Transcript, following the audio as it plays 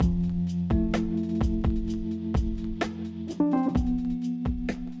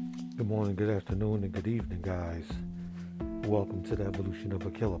morning, good afternoon, and good evening, guys. Welcome to the Evolution of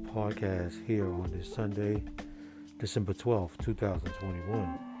a Killer podcast here on this Sunday, December 12th,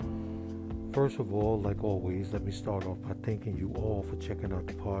 2021. First of all, like always, let me start off by thanking you all for checking out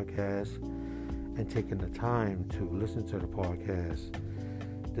the podcast and taking the time to listen to the podcast.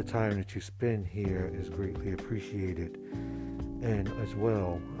 The time that you spend here is greatly appreciated. And as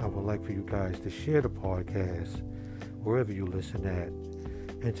well, I would like for you guys to share the podcast wherever you listen at,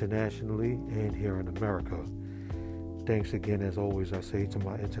 internationally and here in America. Thanks again, as always, I say to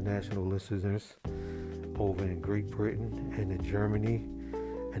my international listeners over in Great Britain and in Germany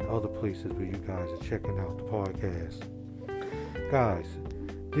and other places where you guys are checking out the podcast. Guys,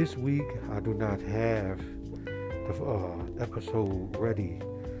 this week I do not have the episode ready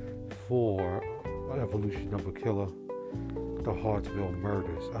for Evolution of a Killer, the Hartsville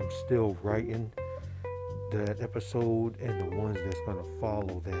Murders. I'm still writing that episode and the ones that's going to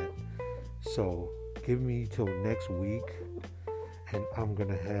follow that. So give me till next week and I'm going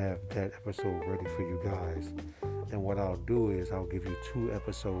to have that episode ready for you guys. And what I'll do is I'll give you 2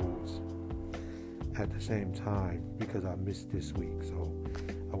 episodes at the same time because I missed this week. So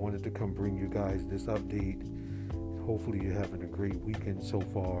I wanted to come bring you guys this update. Hopefully you're having a great weekend so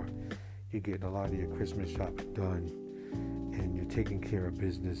far. You're getting a lot of your Christmas shopping done and you're taking care of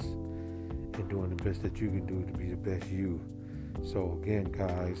business and doing the best that you can do to be the best you. So again,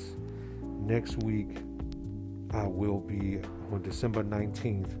 guys, next week I will be on December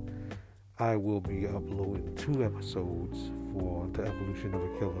 19th. I will be uploading 2 episodes for the Evolution of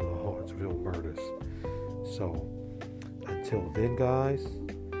a Killer, the Hartsville Murders. So until then, guys,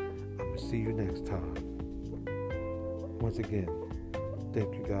 I'm gonna see you next time. Once again,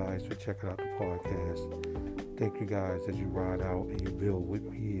 thank you guys for checking out the podcast. Thank you guys as you ride out and you build with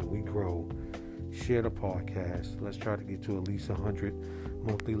me and we grow. Share the podcast. Let's try to get to at least 100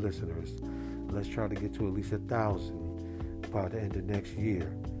 monthly listeners. Let's try to get to at least 1,000 by the end of next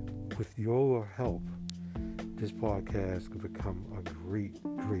year. With your help, this podcast could become a great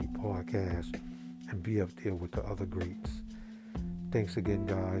podcast and be up there with the other greats. Thanks again,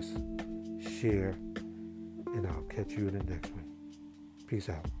 guys. Share, and I'll catch you in the next one. Peace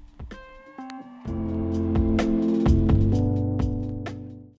out.